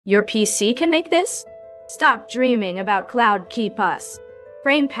Your PC can make this? Stop dreaming about cloud keep us.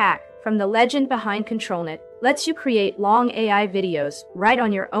 FramePack, from the legend behind ControlNet, lets you create long AI videos right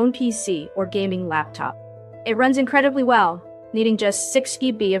on your own PC or gaming laptop. It runs incredibly well, needing just 6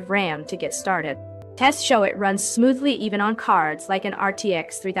 GB of RAM to get started. Tests show it runs smoothly even on cards like an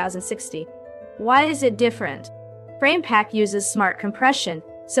RTX 3060. Why is it different? FramePack uses smart compression,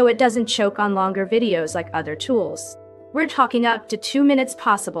 so it doesn't choke on longer videos like other tools. We're talking up to 2 minutes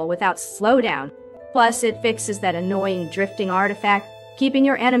possible without slowdown. Plus, it fixes that annoying drifting artifact, keeping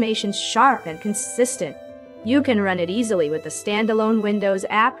your animations sharp and consistent. You can run it easily with the Standalone Windows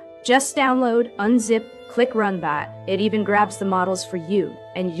app. Just download, unzip, click Run Bot. It even grabs the models for you,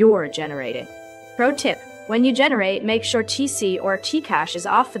 and you're generating. Pro tip, when you generate, make sure TC or Tcache is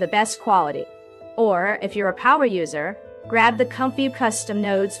off for the best quality. Or, if you're a power user, grab the ComfyUI custom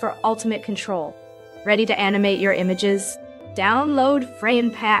nodes for ultimate control. Ready to animate your images? Download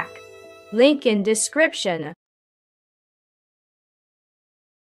FramePack. Link in description.